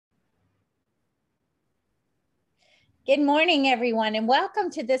Good morning, everyone, and welcome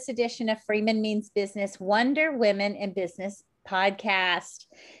to this edition of Freeman Means Business Wonder Women in Business podcast.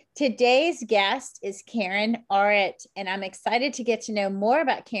 Today's guest is Karen Arrett, and I'm excited to get to know more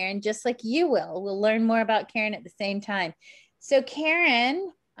about Karen, just like you will. We'll learn more about Karen at the same time. So,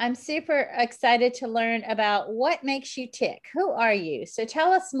 Karen, I'm super excited to learn about what makes you tick. Who are you? So,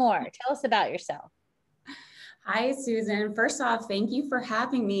 tell us more. Tell us about yourself. Hi, Susan. First off, thank you for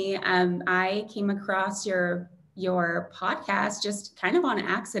having me. I came across your podcast just kind of on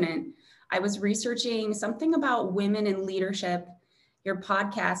accident. I was researching something about women in leadership. Your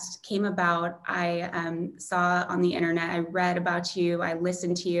podcast came about. I saw on the internet. I read about you. I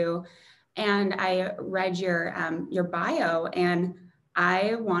listened to you, and I read your bio. And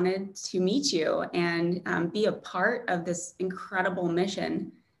I wanted to meet you and be a part of this incredible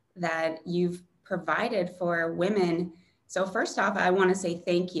mission that you've provided for women. So first off, I want to say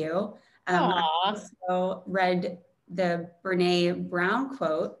thank you. I also read the Brene Brown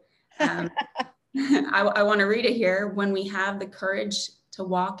quote. I want to read it here. When we have the courage to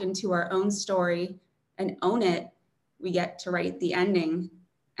walk into our own story and own it, we get to write the ending.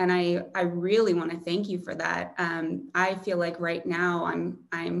 And I really want to thank you for that. I feel like right now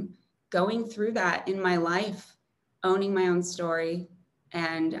I'm going through that in my life, owning my own story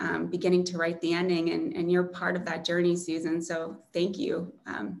and beginning to write the ending. And you're part of that journey, Susan. So thank you.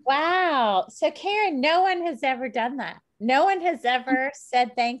 Wow. So, Karen, no one has ever done that. No one has ever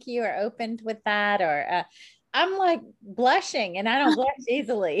said thank you or opened with that. Or I'm like blushing, and I don't blush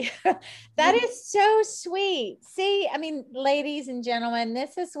easily. That is so sweet. See, I mean, ladies and gentlemen,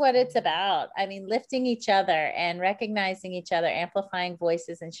 this is what it's about. I mean, lifting each other and recognizing each other, amplifying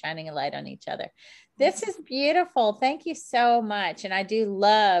voices and shining a light on each other. This is beautiful. Thank you so much. And I do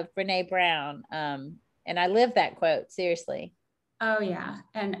love Brene Brown. And I live that quote, seriously. Oh, yeah.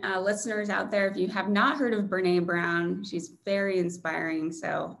 And listeners out there, if you have not heard of Brene Brown, she's very inspiring.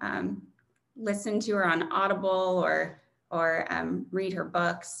 So listen to her on Audible or read her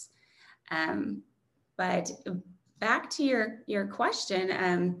books. But back to your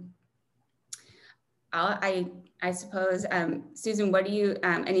question, I suppose, Susan, what do you,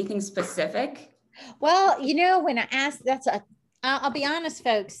 anything specific? Well, when I ask, I'll be honest,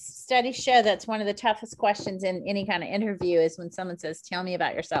 folks, studies show that's one of the toughest questions in any kind of interview is when someone says, tell me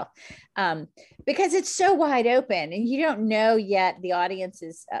about yourself, because it's so wide open and you don't know yet the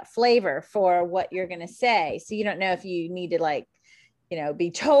audience's flavor for what you're going to say. So you don't know if you need to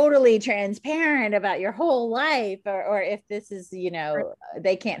be totally transparent about your whole life or if this is,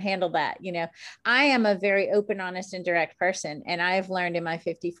 they can't handle that. I am a very open, honest, and direct person. And I've learned in my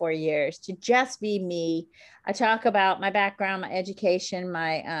 54 years to just be me. I talk about my background, my education,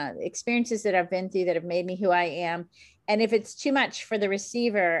 my experiences that I've been through that have made me who I am. And if it's too much for the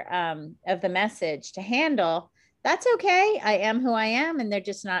receiver of the message to handle, that's okay. I am who I am, and they're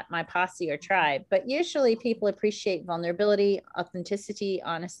just not my posse or tribe. But usually people appreciate vulnerability, authenticity,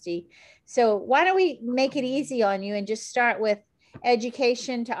 honesty. So why don't we make it easy on you and just start with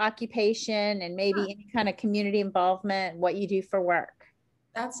education to occupation and maybe any kind of community involvement, what you do for work.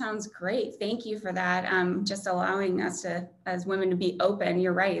 That sounds great. Thank you for that. Just allowing us as women to be open.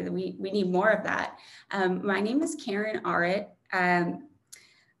 You're right. We need more of that. My name is Karen Arrett.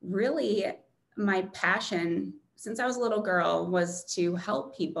 Really, my passion since I was a little girl was to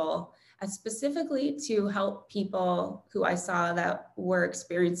help people, specifically to help people who I saw that were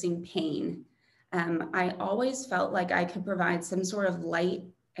experiencing pain. I always felt like I could provide some sort of light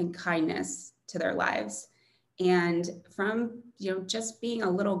and kindness to their lives. And from just being a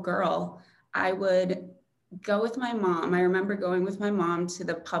little girl, I would go with my mom. I remember going with my mom to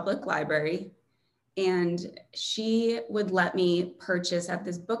the public library, and she would let me purchase at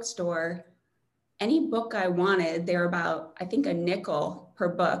this bookstore any book I wanted. They're about, I think, a nickel per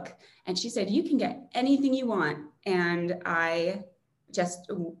book. And she said, you can get anything you want. And I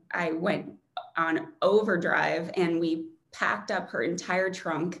went on overdrive and we packed up her entire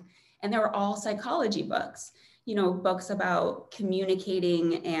trunk. And they were all psychology books, books about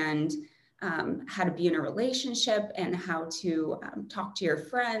communicating and how to be in a relationship and how to talk to your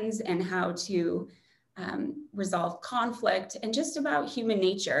friends and how to resolve conflict and just about human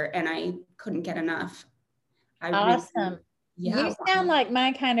nature. And I couldn't get enough. Awesome. You sound like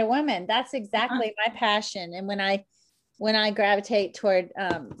my kind of woman. That's exactly my passion. And when I gravitate toward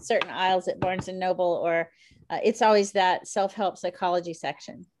certain aisles at Barnes and Noble, or it's always that self-help psychology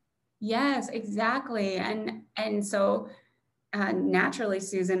section. Yes, exactly. And so naturally,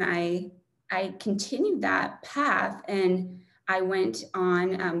 Susan, I continued that path, and I went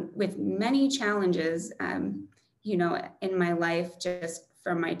on with many challenges, in my life, just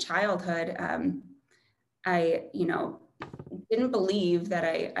from my childhood. I, didn't believe that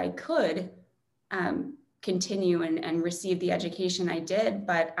I could continue and receive the education I did,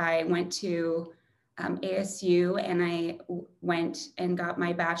 but I went to ASU and I went and got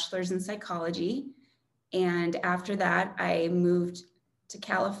my bachelor's in psychology. And after that, I moved to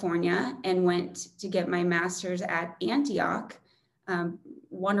California and went to get my master's at Antioch,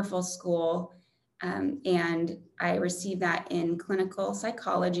 wonderful school. And I received that in clinical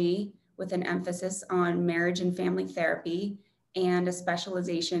psychology with an emphasis on marriage and family therapy and a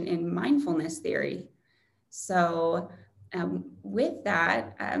specialization in mindfulness theory. So with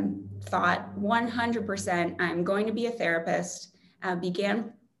that, thought 100% I'm going to be a therapist,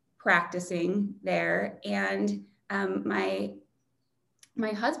 began practicing there. And my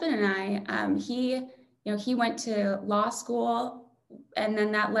husband and I, he went to law school, and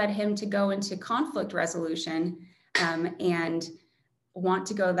then that led him to go into conflict resolution and want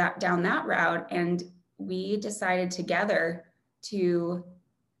to go down that route. And we decided together to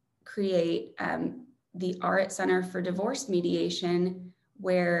create the ARIT Center for Divorce Mediation,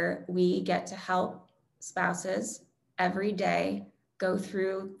 where we get to help spouses every day go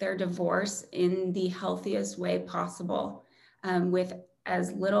through their divorce in the healthiest way possible, with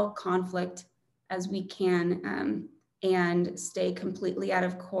as little conflict as we can, and stay completely out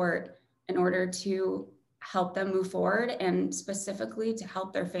of court in order to help them move forward, and specifically to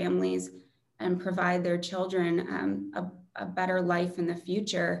help their families and provide their children a better life in the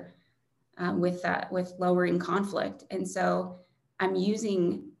future, with lowering conflict. And so I'm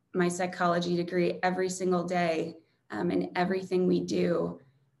using my psychology degree every single day, in everything we do,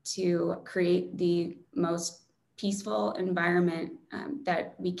 to create the most peaceful environment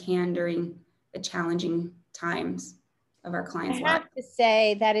that we can during the challenging times of our clients' lives. I have to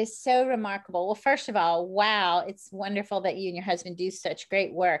say that is so remarkable. Well, first of all, wow, it's wonderful that you and your husband do such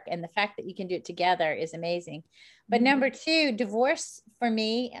great work. And the fact that you can do it together is amazing. But number two, divorce for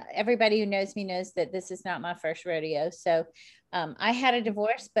me, everybody who knows me knows that this is not my first rodeo. So I had a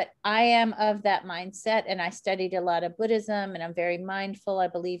divorce, but I am of that mindset, and I studied a lot of Buddhism, and I'm very mindful. I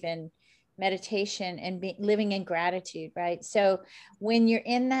believe in meditation and living in gratitude, right? So when you're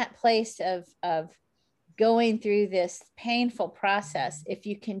in that place of going through this painful process, if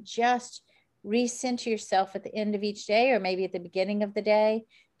you can just recenter yourself at the end of each day, or maybe at the beginning of the day,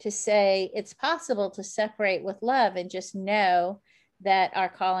 to say it's possible to separate with love, and just know that our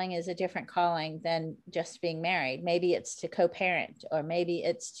calling is a different calling than just being married. Maybe it's to co-parent, or maybe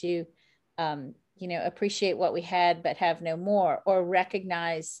it's to, appreciate what we had, but have no more, or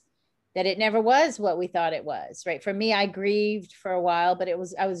recognize that it never was what we thought it was, right? For me, I grieved for a while, but I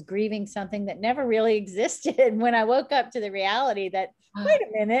was grieving something that never really existed. When I woke up to the reality that, wait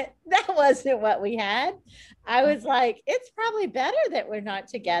a minute, that wasn't what we had, I was like, it's probably better that we're not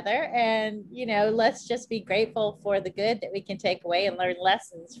together. And, let's just be grateful for the good that we can take away and learn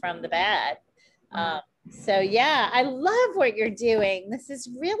lessons from the bad. So yeah, I love what you're doing. This is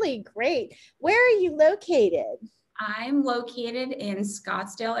really great. Where are you located? I'm located in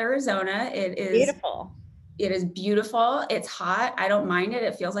Scottsdale, Arizona. It is beautiful. It is beautiful. It's hot. I don't mind it.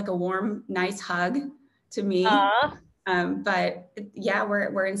 It feels like a warm, nice hug to me. But yeah,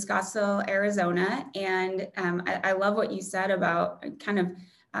 we're in Scottsdale, Arizona. And I love what you said about kind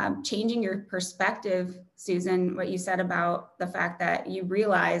of changing your perspective, Susan, what you said about the fact that you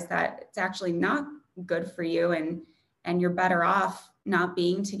realize that it's actually not good for you, and you're better off not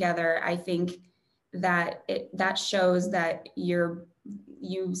being together. I think that that shows that you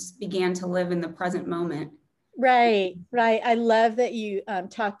began to live in the present moment. Right. I love that you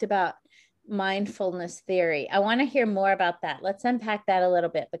talked about mindfulness theory. I want to hear more about that. Let's unpack that a little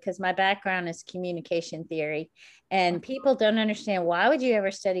bit, because my background is communication theory, and people don't understand, why would you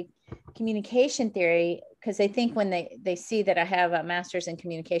ever study communication theory? Because they think when they see that I have a master's in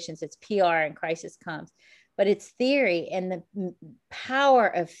communications, it's PR and crisis comms. But it's theory, and the power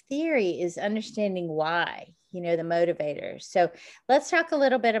of theory is understanding why, the motivators. So let's talk a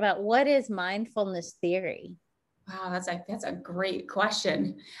little bit about, what is mindfulness theory? Wow, that's a great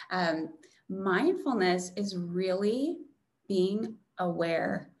question. Mindfulness is really being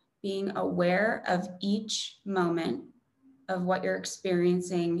aware of each moment of what you're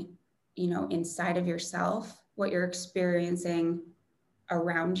experiencing, inside of yourself, what you're experiencing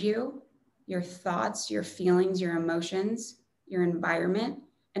around you, your thoughts, your feelings, your emotions, your environment,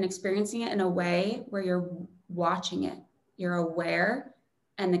 and experiencing it in a way where you're watching it, you're aware.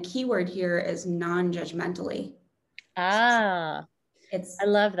 And the key word here is non-judgmentally. I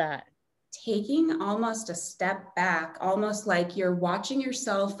love that. Taking almost a step back, almost like you're watching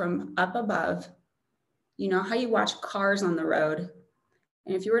yourself from up above. You know how you watch cars on the road,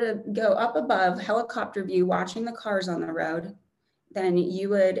 And if you were to go up above, helicopter view, watching the cars on the road, then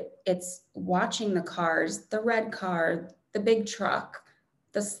it's watching the cars, the red car, the big truck,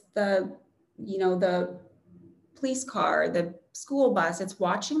 the police car, the school bus. It's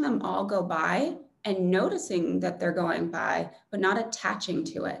watching them all go by and noticing that they're going by, but not attaching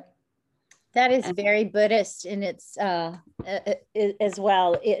to it. That is very Buddhist in its as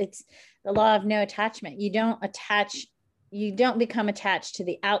well. It's the law of no attachment. You don't become attached to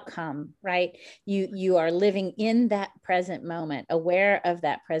the outcome, right? You are living in that present moment, aware of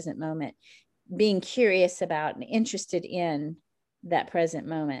that present moment, being curious about and interested in that present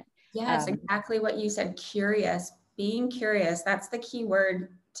moment. Yes, exactly what you said. Curious, being curious. That's the key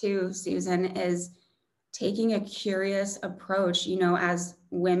word too, Susan, is taking a curious approach. As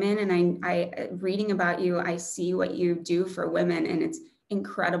women, and I reading about you, I see what you do for women, and it's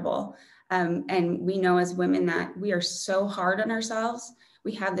incredible. And we know as women that we are so hard on ourselves.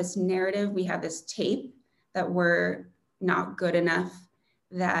 We have this narrative, we have this tape that we're not good enough,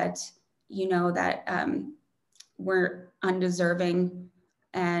 that we're undeserving.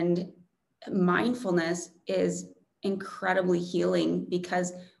 And mindfulness is incredibly healing,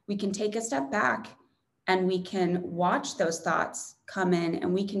 because we can take a step back and we can watch those thoughts come in,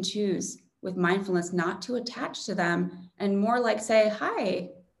 and we can choose with mindfulness not to attach to them, and more like say,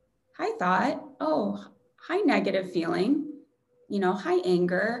 hi thought. Oh, hi negative feeling. Hi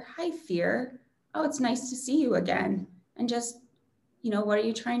anger, hi fear. Oh, it's nice to see you again. And just, what are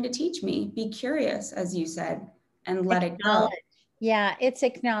you trying to teach me? Be curious, as you said, and let it go. Yeah, it's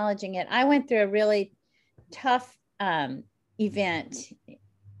acknowledging it. I went through a really tough event,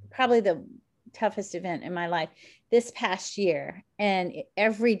 probably the toughest event in my life this past year. And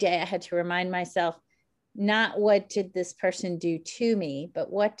every day I had to remind myself, not what did this person do to me,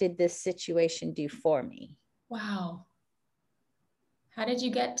 but what did this situation do for me? Wow. How did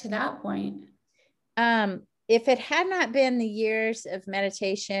you get to that point? If it had not been the years of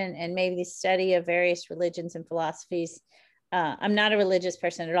meditation and maybe the study of various religions and philosophies, I'm not a religious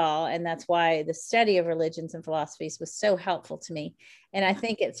person at all. And that's why the study of religions and philosophies was so helpful to me. And I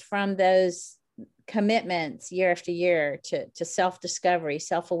think it's from those commitments year after year to self-discovery,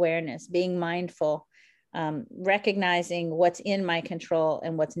 self-awareness, being mindful, recognizing what's in my control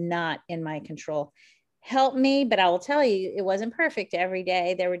and what's not in my control helped me. But I will tell you, it wasn't perfect every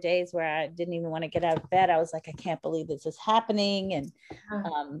day. There were days where I didn't even want to get out of bed. I was like, I can't believe this is happening. And,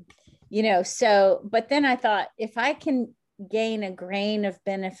 but then I thought, if I can gain a grain of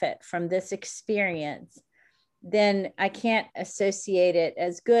benefit from this experience, then I can't associate it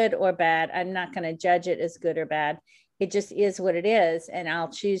as good or bad. I'm not going to judge it as good or bad. It just is what it is. And I'll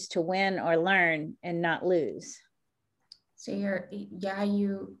choose to win or learn and not lose. So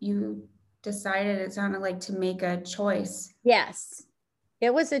you decided, it sounded like, to make a choice. Yes,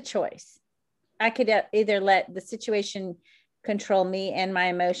 it was a choice. I could either let the situation control me and my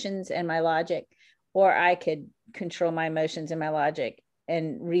emotions and my logic, or I could control my emotions and my logic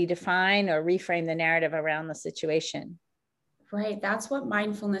and redefine or reframe the narrative around the situation. Right. That's what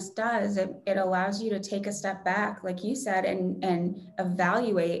mindfulness does. It allows you to take a step back, like you said, and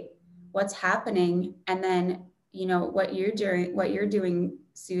evaluate what's happening. And then, what you're doing,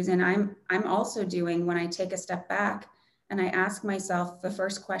 Susan, I'm also doing when I take a step back and I ask myself the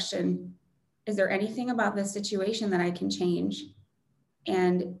first question, is there anything about this situation that I can change?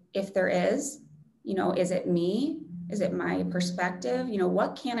 And if there is it me? Is it my perspective?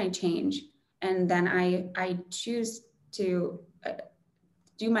 What can I change? And then I choose to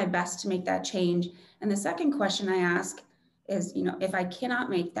do my best to make that change. And the second question I ask is, if I cannot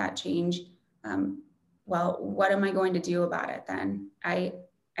make that change, well, what am I going to do about it then? I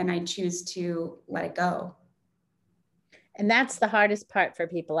choose to let it go. And that's the hardest part for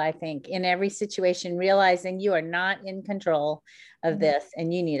people, I think, in every situation, realizing you are not in control of this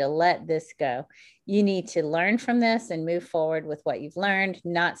and you need to let this go. You need to learn from this and move forward with what you've learned,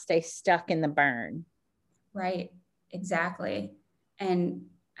 not stay stuck in the burn. Right, exactly. And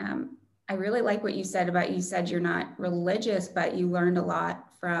I really like what you said you're not religious, but you learned a lot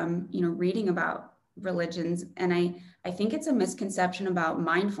from, reading about religions. And I think it's a misconception about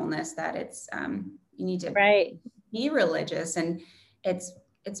mindfulness that it's, you need to be religious, and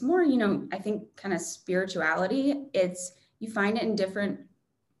it's more, I think, kind of spirituality. You find it in different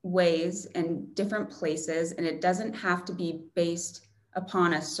ways and different places, and it doesn't have to be based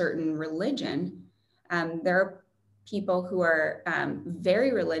upon a certain religion. There are people who are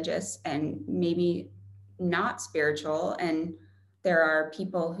very religious and maybe not spiritual, and there are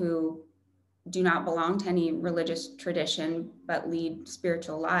people who do not belong to any religious tradition but lead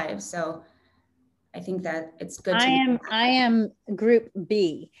spiritual lives. So I think that it's good to I am group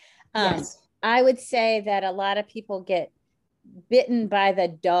B. Yes. I would say that a lot of people get bitten by the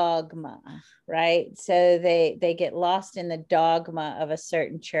dogma, right? So they get lost in the dogma of a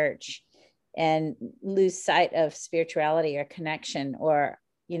certain church and lose sight of spirituality or connection, or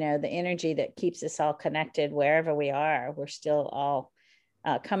the energy that keeps us all connected wherever we are. We're still all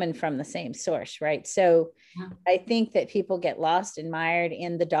coming from the same source, right? So I think that people get lost and mired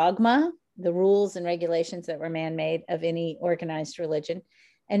in the dogma, the rules and regulations that were man-made of any organized religion,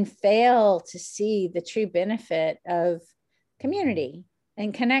 and fail to see the true benefit of community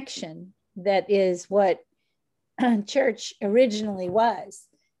and connection. That is what church originally was.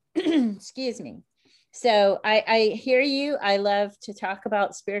 Excuse me. So I hear you. I love to talk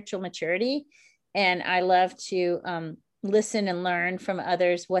about spiritual maturity, and I love to listen and learn from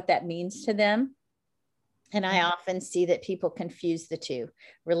others what that means to them. And I often see that people confuse the two,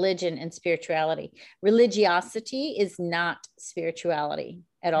 religion and spirituality. Religiosity is not spirituality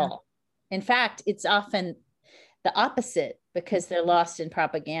at all. In fact, it's often the opposite, because they're lost in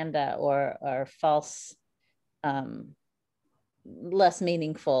propaganda or false, less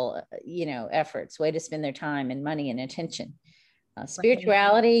meaningful, efforts, way to spend their time and money and attention.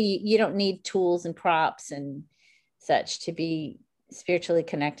 Spirituality, you don't need tools and props and such to be spiritually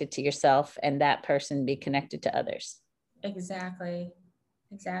connected to yourself, and that person be connected to others. Exactly.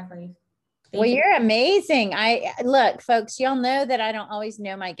 Well, you're amazing. Look, folks, y'all know that I don't always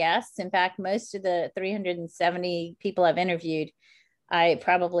know my guests. In fact, most of the 370 people I've interviewed, I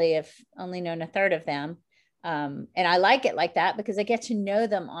probably have only known a third of them. And I like it like that because I get to know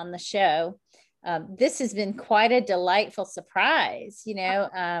them on the show. This has been quite a delightful surprise.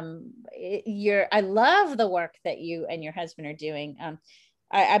 I love the work that you and your husband are doing.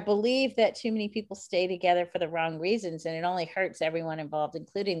 I believe that too many people stay together for the wrong reasons, and it only hurts everyone involved,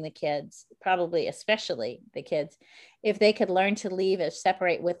 including the kids, probably especially the kids. If they could learn to leave or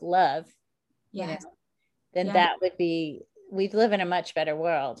separate with love, then that would be, we'd live in a much better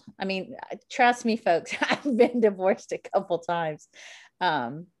world. I mean, trust me, folks, I've been divorced a couple times,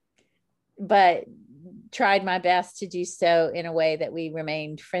 but tried my best to do so in a way that we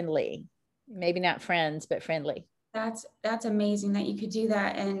remained friendly. Maybe not friends, but friendly. That's amazing that you could do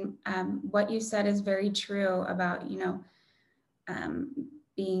that. And what you said is very true about,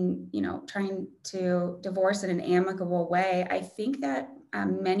 being, trying to divorce in an amicable way. I think that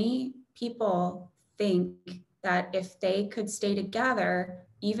many people think that if they could stay together,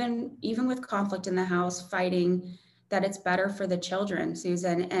 even with conflict in the house, fighting, that it's better for the children,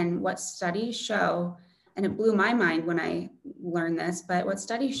 Susan. And what studies show, and it blew my mind when I learned this, but what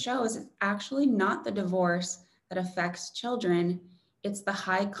studies show is it's actually not the divorce that affects children. It's the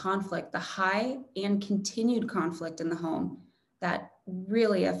high conflict, the high and continued conflict in the home that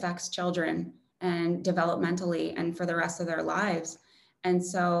really affects children and developmentally and for the rest of their lives. And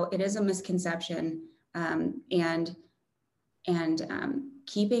so it is a misconception, and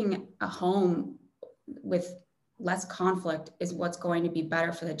keeping a home with less conflict is what's going to be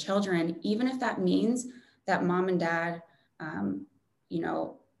better for the children, even if that means that mom and dad,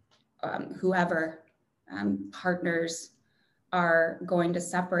 whoever partners are going to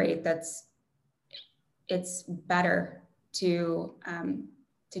separate. It's better to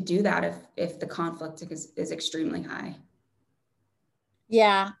do that if the conflict is extremely high.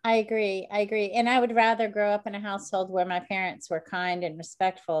 Yeah, I agree. And I would rather grow up in a household where my parents were kind and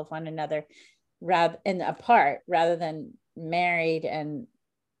respectful of one another and apart, rather than married and,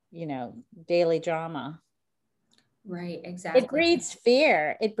 daily drama. Right, exactly. It breeds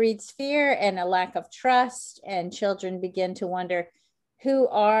fear. And a lack of trust, and children begin to wonder who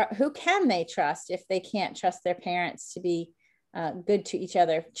can they trust if they can't trust their parents to be good to each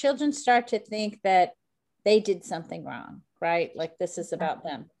other. Children start to think that they did something wrong, right? Like this is about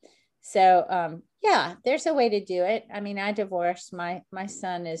them. So there's a way to do it. I mean, I divorced. My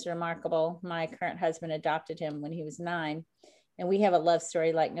son is remarkable. My current husband adopted him when he was 9. And we have a love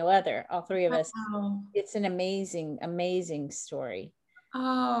story like no other. All three of us. Wow. It's an amazing, amazing story.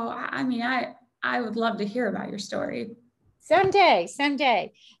 Oh, I mean, I would love to hear about your story. Someday.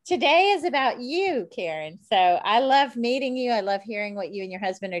 Today is about you, Karen. So I love meeting you. I love hearing what you and your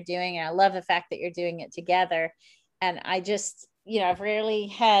husband are doing. And I love the fact that you're doing it together. And I just, I've rarely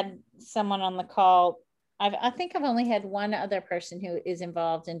had someone on the call. I think I've only had one other person who is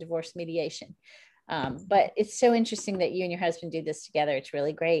involved in divorce mediation. But it's so interesting that you and your husband do this together. It's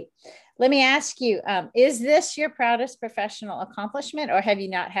really great. Let me ask you, is this your proudest professional accomplishment, or have you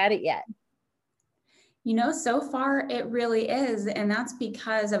not had it yet? So far it really is. And that's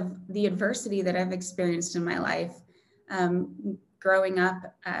because of the adversity that I've experienced in my life. Growing up,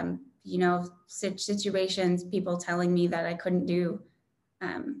 situations, people telling me that I couldn't do,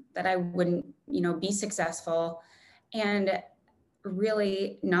 that I wouldn't, be successful, and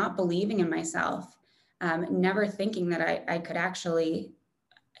really not believing in myself, never thinking that I could actually,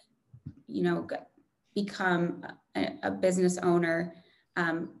 become a business owner.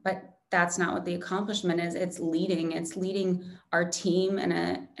 But that's not what the accomplishment is. It's leading our team in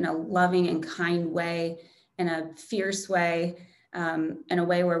a loving and kind way, in a fierce way, in a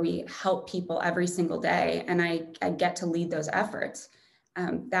way where we help people every single day. And I get to lead those efforts.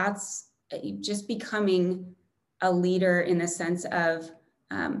 That's just becoming a leader in the sense of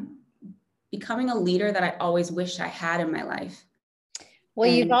becoming a leader that I always wished I had in my life. Well,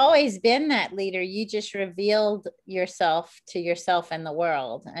 you've always been that leader. You just revealed yourself to yourself and the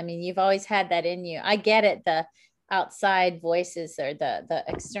world. I mean, you've always had that in you. I get it. The outside voices or the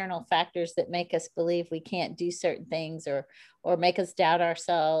external factors that make us believe we can't do certain things or make us doubt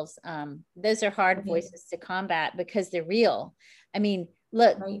ourselves. Those are hard voices to combat because they're real. I mean,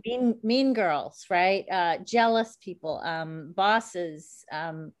 look, mean girls, right? Jealous people, bosses,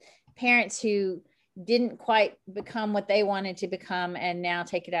 parents who didn't quite become what they wanted to become and now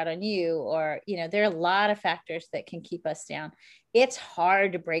take it out on you, or there are a lot of factors that can keep us down. It's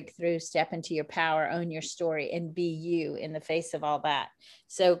hard to break through, step into your power, own your story, and be you in the face of all that.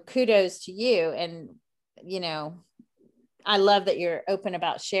 So kudos to you. And I love that you're open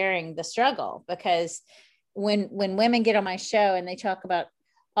about sharing the struggle, because when women get on my show and they talk about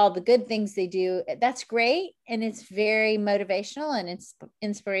all the good things they do, that's great, and it's very motivational and it's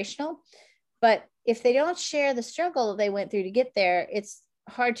inspirational. But if they don't share the struggle they went through to get there, it's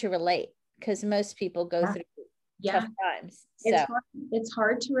hard to relate, because most people go through tough times. So. It's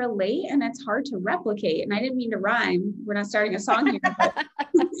hard to relate, and it's hard to replicate. And I didn't mean to rhyme. We're not starting a song here,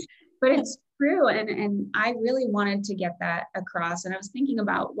 but it's true. And I really wanted to get that across. And I was thinking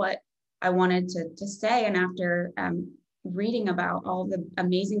about what I wanted to say. And after reading about all the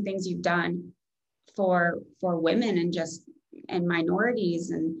amazing things you've done for women and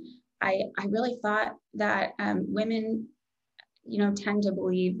minorities, and I really thought that women, tend to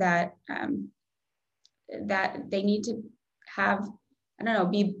believe that that they need to have,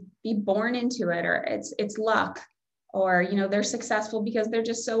 be born into it, or it's luck, or they're successful because they're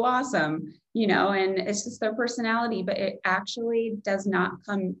just so awesome, and it's just their personality. But it actually does not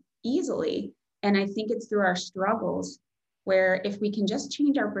come easily. And I think it's through our struggles, where if we can just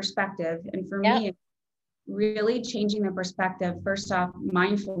change our perspective, and for me, really changing the perspective, first off,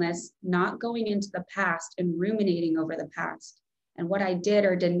 mindfulness, not going into the past and ruminating over the past and what I did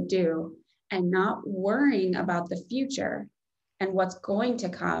or didn't do, and not worrying about the future and what's going to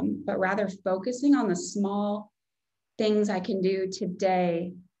come, but rather focusing on the small things I can do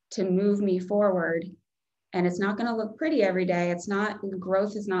today to move me forward. And it's not going to look pretty every day.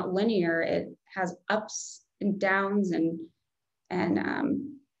 Growth is not linear. It has ups and downs, and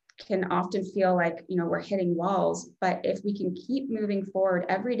can often feel like, we're hitting walls. But if we can keep moving forward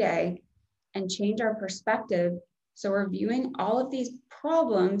every day and change our perspective, so we're viewing all of these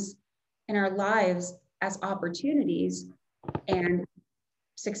problems in our lives as opportunities, and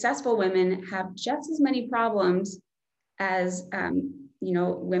successful women have just as many problems as,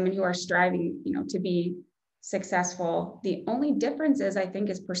 women who are striving, to be successful. The only difference is, I think,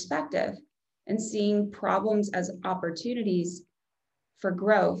 is perspective, and seeing problems as opportunities for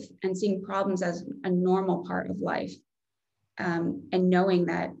growth, and seeing problems as a normal part of life, and knowing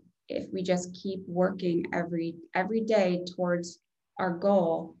that if we just keep working every day towards our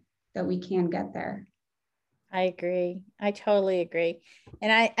goal, that we can get there. I agree. I totally agree.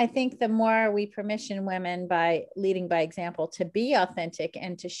 And I think the more we permission women by leading by example to be authentic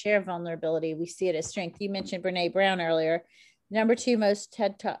and to share vulnerability, we see it as strength. You mentioned Brene Brown earlier. Number 2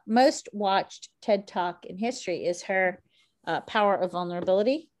 most watched TED Talk in history is her Power of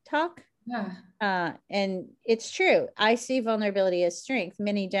Vulnerability talk. And it's true. I see vulnerability as strength.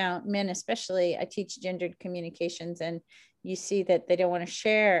 Many don't, men especially. I teach gendered communications, and you see that they don't want to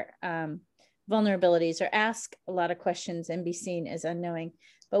share vulnerabilities or ask a lot of questions and be seen as unknowing.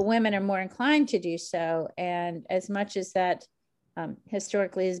 But women are more inclined to do so. And as much as that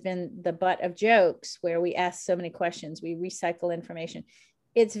historically has been the butt of jokes, where we ask so many questions, we recycle information,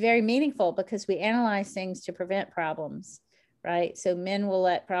 it's very meaningful because we analyze things to prevent problems, right? So men will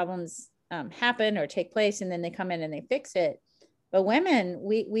let problems happen or take place, and then they come in and they fix it. But women,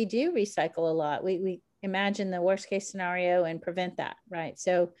 we do recycle a lot. We imagine the worst case scenario and prevent that, right?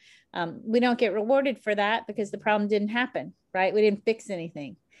 So we don't get rewarded for that because the problem didn't happen, right? We didn't fix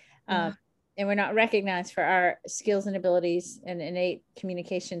anything. And we're not recognized for our skills and abilities and innate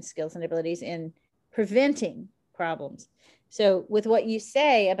communication skills and abilities in preventing problems. So with what you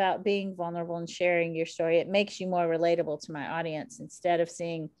say about being vulnerable and sharing your story, it makes you more relatable to my audience. Instead of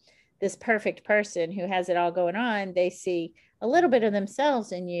seeing this perfect person who has it all going on, they see a little bit of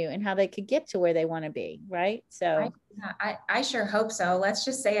themselves in you and how they could get to where they want to be. Right. So I sure hope so. Let's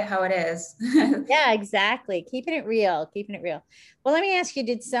just say it how it is. yeah, exactly. Keeping it real, keeping it real. Well, let me ask you,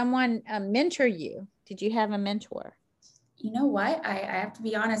 did someone mentor you? Did you have a mentor? You know what? I have to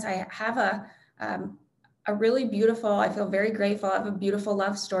be honest. I have a really beautiful, I feel very grateful. I have a beautiful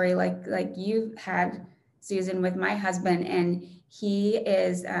love story like you've had, Susan, with my husband. And he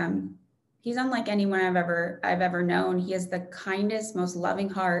is, he's unlike anyone I've ever known. He has the kindest, most loving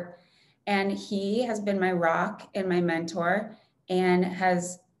heart. And he has been my rock and my mentor and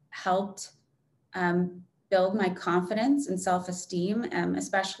has helped build my confidence and self-esteem,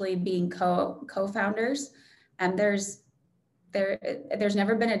 especially being co-founders. And there's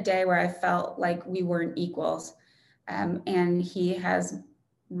never been a day where I felt like we weren't equals. And he has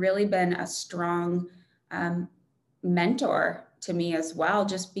really been a strong mentor to me as well,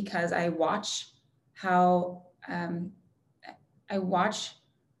 just because I watch how I watch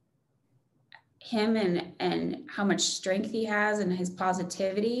him and how much strength he has and his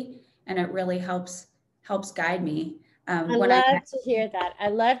positivity, and it really helps guide me. I When I love to hear that. I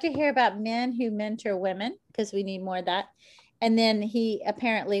love to hear about men who mentor women because we need more of that. And then he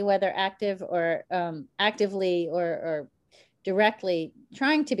apparently, whether active or actively or directly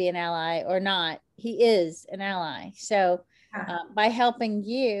trying to be an ally or not, he is an ally. So by helping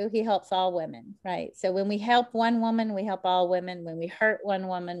you, he helps all women, right? So when we help one woman, we help all women. When we hurt one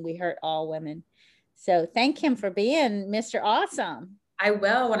woman, we hurt all women. So thank him for being Mr. Awesome. I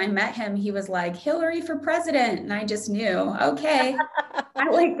will. When I met him, he was like, Hillary for president. And I just knew, okay, I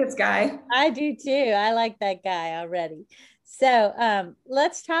like this guy. I do too. I like that guy already. So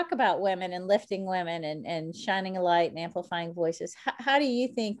let's talk about women and lifting women and shining a light and amplifying voices. How do you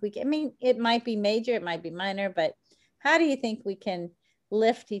think we can, I mean, it might be major, it might be minor, but how do you think we can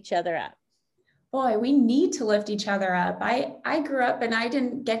lift each other up? Boy, we need to lift each other up. I grew up and I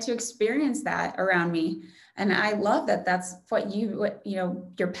didn't get to experience that around me. And I love that that's what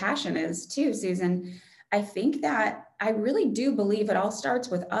your passion is too, Susan. I think that I really do believe it all starts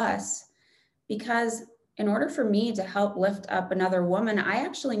with us, because in order for me to help lift up another woman, I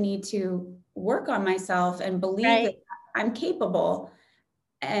actually need to work on myself and believe that I'm capable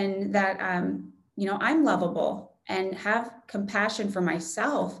and that I'm lovable and have compassion for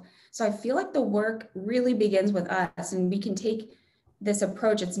myself. So I feel like the work really begins with us, and we can take this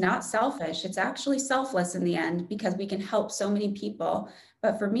approach. It's not selfish, it's actually selfless in the end, because we can help so many people.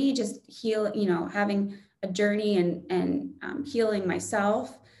 But for me, just having a journey and healing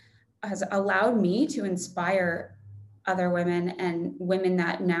myself has allowed me to inspire other women and women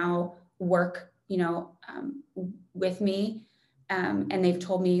that now work, with me. And they've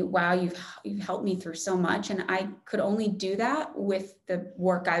told me, wow, you've helped me through so much. And I could only do that with the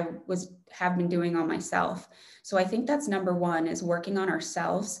work I have been doing on myself. So I think that's number one, is working on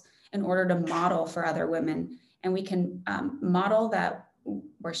ourselves in order to model for other women. And we can model that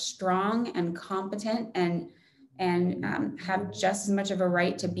we're strong and competent and have just as much of a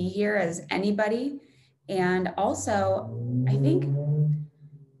right to be here as anybody. And also, I think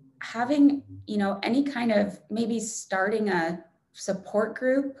having, any kind of, maybe starting a support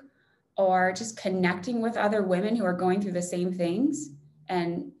group or just connecting with other women who are going through the same things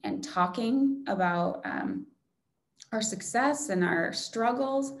and talking about our success and our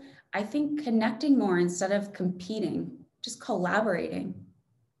struggles. I think connecting more instead of competing, just collaborating.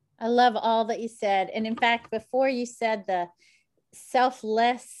 I love all that you said. And in fact, before you said the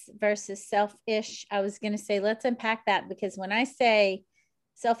selfless versus selfish, I was going to say, let's unpack that, because when I say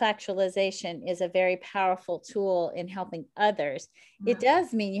self-actualization is a very powerful tool in helping others, it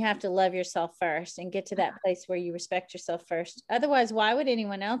does mean you have to love yourself first and get to that place where you respect yourself first. Otherwise, why would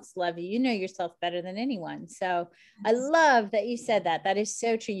anyone else love you? You know yourself better than anyone. So I love that you said that. That is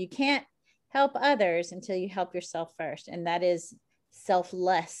so true. You can't help others until you help yourself first. And that is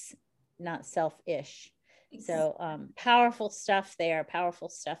selfless, not selfish. So powerful stuff there, powerful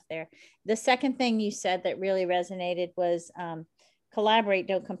stuff there. The second thing you said that really resonated was collaborate,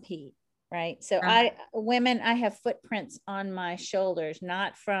 don't compete, right? So women, I have footprints on my shoulders,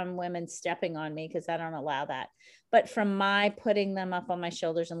 not from women stepping on me, because I don't allow that, but from my putting them up on my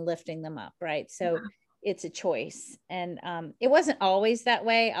shoulders and lifting them up, right? So it's a choice. And it wasn't always that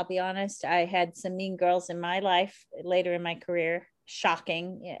way. I'll be honest. I had some mean girls in my life later in my career.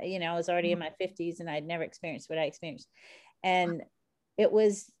 Shocking. I was already in my 50s and I'd never experienced what I experienced. And it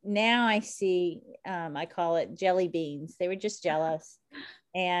was, now I see, I call it jelly beans. They were just jealous.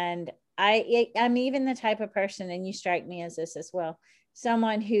 And I'm even the type of person, and you strike me as this as well,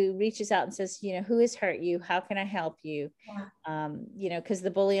 someone who reaches out and says, who has hurt you? How can I help you? Yeah. Because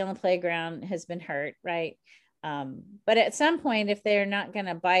the bully on the playground has been hurt, right? But at some point, if they're not going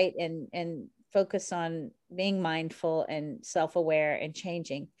to bite and focus on being mindful and self-aware and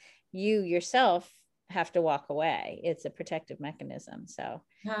changing, you yourself have to walk away. It's a protective mechanism. So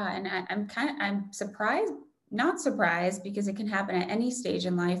yeah, and I'm surprised, not surprised, because it can happen at any stage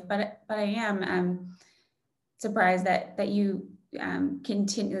in life, but I am surprised that you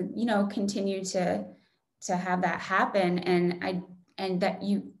continue to have that happen, and that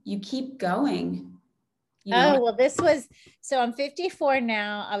you keep going. Oh, well, so I'm 54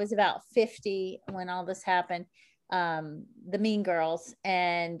 now. I was about 50 when all this happened. The Mean Girls,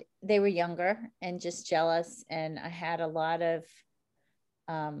 and they were younger and just jealous. And I had a lot of,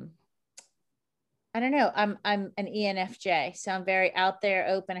 I don't know, I'm an ENFJ, so I'm very out there,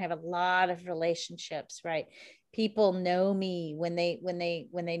 open. I have a lot of relationships, right? People know me when they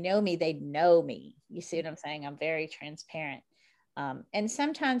know me, they know me. You see what I'm saying? I'm very transparent. And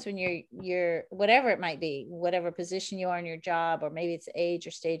sometimes when you're whatever it might be, whatever position you are in your job, or maybe it's age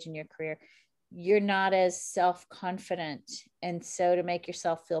or stage in your career, you're not as self-confident. And so to make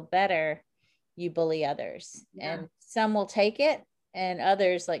yourself feel better, you bully others. Yeah. And some will take it, and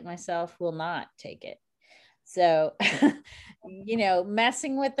others, like myself, will not take it. So,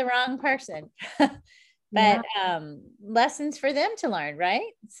 messing with the wrong person. But lessons for them to learn,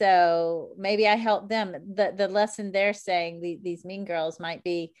 right? So maybe I help them. The lesson they're saying, these Mean Girls, might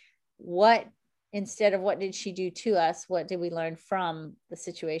be, instead of what did she do to us, what did we learn from the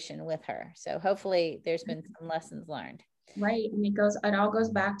situation with her? So hopefully there's been some lessons learned. Right. And it all goes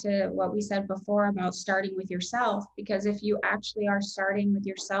back to what we said before about starting with yourself, because if you actually are starting with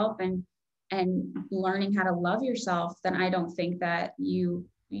yourself and learning how to love yourself, then I don't think that you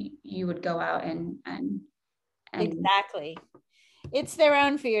would go out and exactly. It's their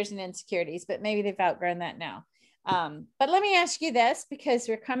own fears and insecurities, but maybe they've outgrown that now. But let me ask you this, because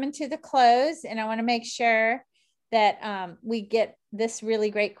we're coming to the close, and I want to make sure that we get this really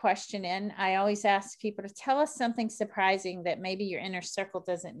great question in. I always ask people to tell us something surprising that maybe your inner circle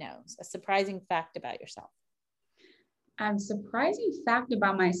doesn't know. A surprising fact about yourself. Surprising fact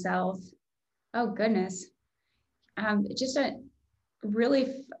about myself. Oh goodness. Just a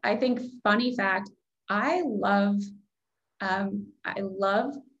really, I think, funny fact. I love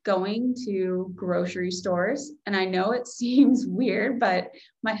going to grocery stores. And I know it seems weird, but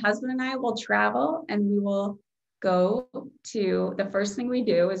my husband and I will travel, and we will go to, the first thing we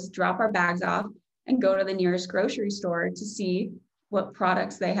do is drop our bags off and go to the nearest grocery store to see what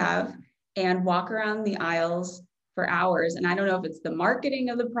products they have and walk around the aisles for hours. And I don't know if it's the marketing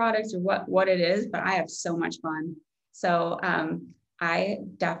of the products or what it is, but I have so much fun. So I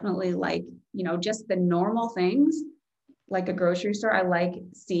definitely like, just the normal things, like a grocery store. I like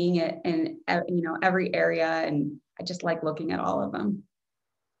seeing it in, every area, and I just like looking at all of them.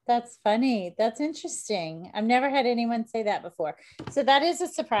 That's funny. That's interesting. I've never had anyone say that before. So that is a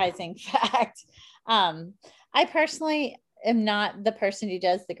surprising fact. I personally am not the person who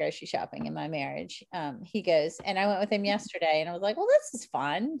does the grocery shopping in my marriage. He goes, and I went with him yesterday, and I was like, well, this is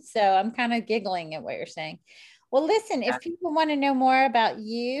fun. So I'm kind of giggling at what you're saying. Well, listen, if people want to know more about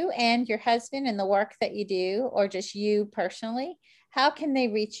you and your husband and the work that you do, or just you personally, how can they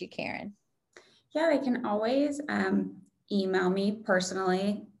reach you, Karen? Yeah, they can always email me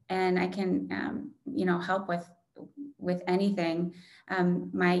personally, and I can, help with anything.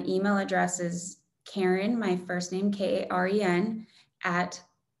 My email address is Karen, my first name, Karen, at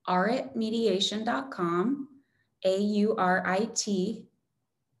auritmediation.com,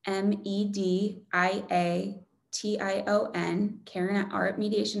 AURITMEDIATION, Karen at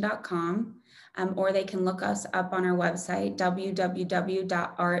auritmediation.com. Or they can look us up on our website,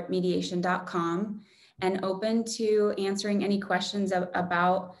 www.auritmediation.com, and open to answering any questions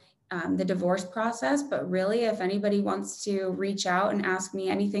about the divorce process. But really, if anybody wants to reach out and ask me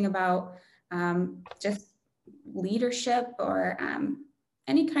anything about just leadership, or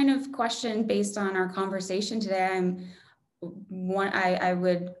any kind of question based on our conversation today, I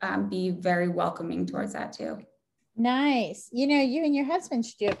would be very welcoming towards that too. Nice. You and your husband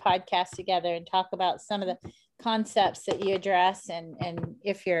should do a podcast together and talk about some of the concepts that you address. And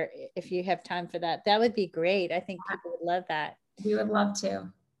if you have time for that, that would be great. I think people would love that. We would love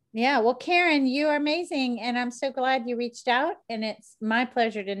to. Yeah. Well, Karen, you are amazing. And I'm so glad you reached out, and it's my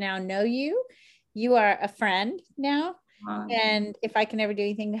pleasure to now know you. You are a friend now. And if I can ever do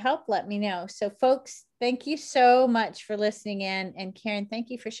anything to help, let me know. So folks, thank you so much for listening in. And Karen, thank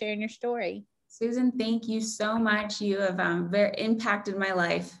you for sharing your story. Susan, thank you so much. You have very impacted my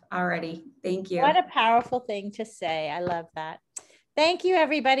life already. Thank you. What a powerful thing to say. I love that. Thank you,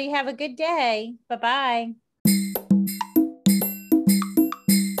 everybody. Have a good day. Bye-bye.